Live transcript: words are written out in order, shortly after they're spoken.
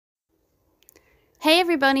Hey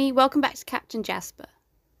everybody, welcome back to Captain Jasper.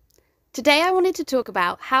 Today I wanted to talk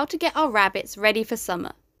about how to get our rabbits ready for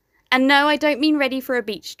summer. And no, I don't mean ready for a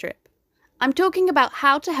beach trip. I'm talking about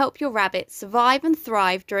how to help your rabbits survive and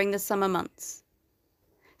thrive during the summer months.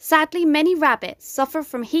 Sadly, many rabbits suffer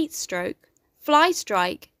from heat stroke, fly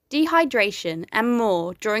strike, dehydration and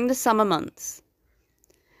more during the summer months.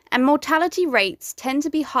 And mortality rates tend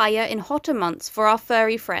to be higher in hotter months for our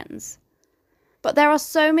furry friends. But there are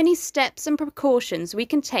so many steps and precautions we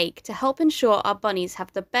can take to help ensure our bunnies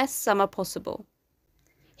have the best summer possible.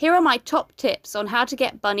 Here are my top tips on how to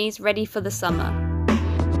get bunnies ready for the summer.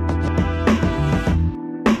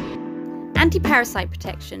 Anti-parasite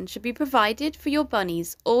protection should be provided for your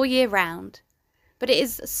bunnies all year round, but it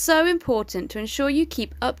is so important to ensure you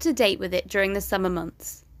keep up to date with it during the summer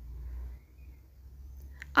months.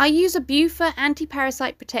 I use a Buffer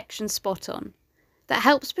anti-parasite protection spot-on that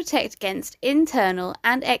helps protect against internal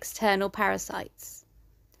and external parasites,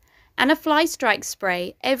 and a flystrike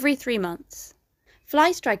spray every 3 months.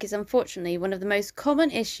 Flystrike is unfortunately one of the most common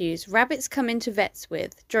issues rabbits come into vets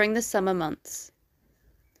with during the summer months.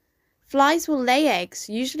 Flies will lay eggs,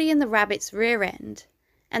 usually in the rabbit's rear end,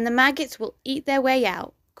 and the maggots will eat their way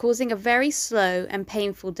out, causing a very slow and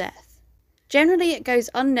painful death. Generally it goes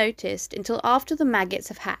unnoticed until after the maggots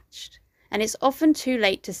have hatched, and it's often too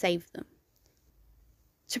late to save them.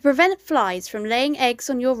 To prevent flies from laying eggs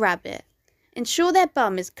on your rabbit, ensure their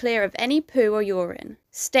bum is clear of any poo or urine,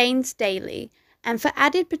 stains daily, and for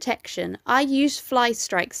added protection I use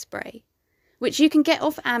flystrike spray, which you can get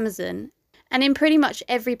off Amazon and in pretty much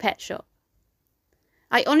every pet shop.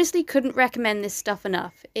 I honestly couldn't recommend this stuff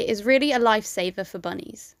enough. It is really a lifesaver for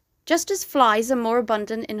bunnies. Just as flies are more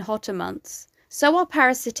abundant in hotter months, so are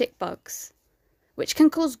parasitic bugs, which can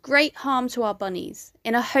cause great harm to our bunnies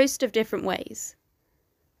in a host of different ways.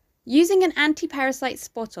 Using an anti-parasite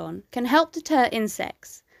spot-on can help deter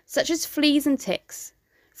insects, such as fleas and ticks,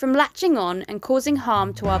 from latching on and causing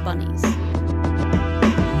harm to our bunnies.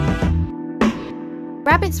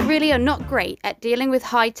 Rabbits really are not great at dealing with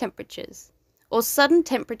high temperatures or sudden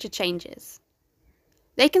temperature changes.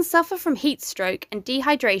 They can suffer from heat stroke and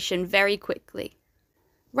dehydration very quickly.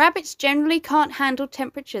 Rabbits generally can't handle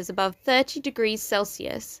temperatures above 30 degrees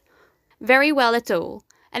Celsius very well at all,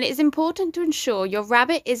 and it is important to ensure your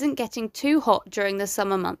rabbit isn't getting too hot during the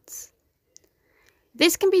summer months.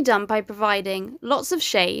 This can be done by providing lots of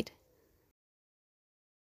shade,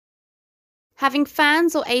 having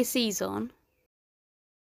fans or ACs on,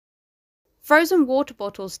 frozen water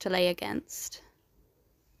bottles to lay against,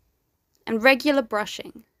 and regular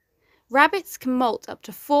brushing. Rabbits can molt up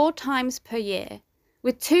to 4 times per year,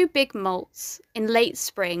 with 2 big molts in late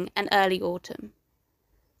spring and early autumn.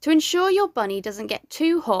 To ensure your bunny doesn't get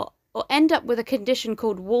too hot or end up with a condition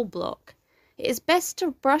called wall block, it is best to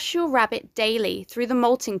brush your rabbit daily through the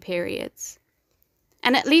molting periods,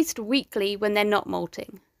 and at least weekly when they're not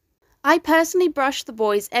molting. I personally brush the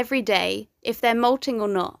boys every day if they're molting or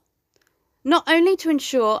not only to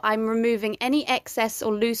ensure I'm removing any excess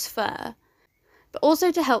or loose fur, but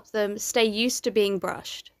also to help them stay used to being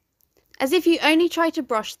brushed. As if you only try to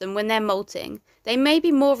brush them when they're molting, they may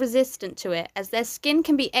be more resistant to it as their skin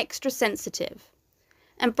can be extra sensitive,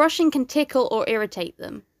 and brushing can tickle or irritate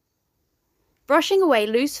them. Brushing away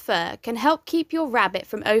loose fur can help keep your rabbit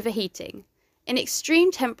from overheating in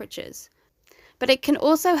extreme temperatures, but it can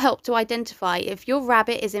also help to identify if your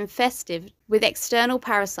rabbit is infested with external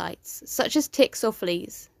parasites, such as ticks or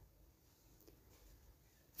fleas.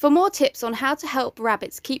 For more tips on how to help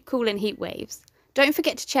rabbits keep cool in heat waves, don't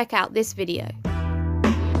forget to check out this video.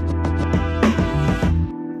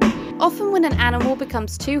 Often when an animal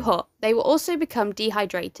becomes too hot, they will also become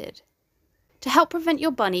dehydrated. To help prevent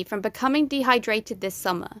your bunny from becoming dehydrated this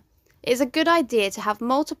summer, it is a good idea to have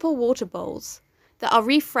multiple water bowls that are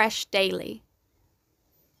refreshed daily.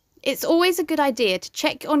 It's always a good idea to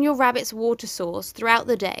check on your rabbit's water source throughout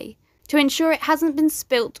the day to ensure it hasn't been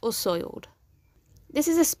spilt or soiled. This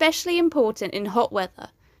is especially important in hot weather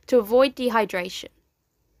to avoid dehydration.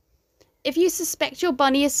 If you suspect your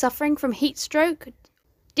bunny is suffering from heat stroke,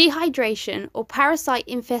 dehydration or parasite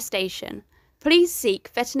infestation, please seek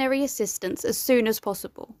veterinary assistance as soon as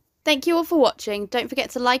possible. Thank you all for watching. Don't forget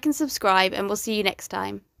to like and subscribe, and we'll see you next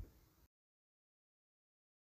time.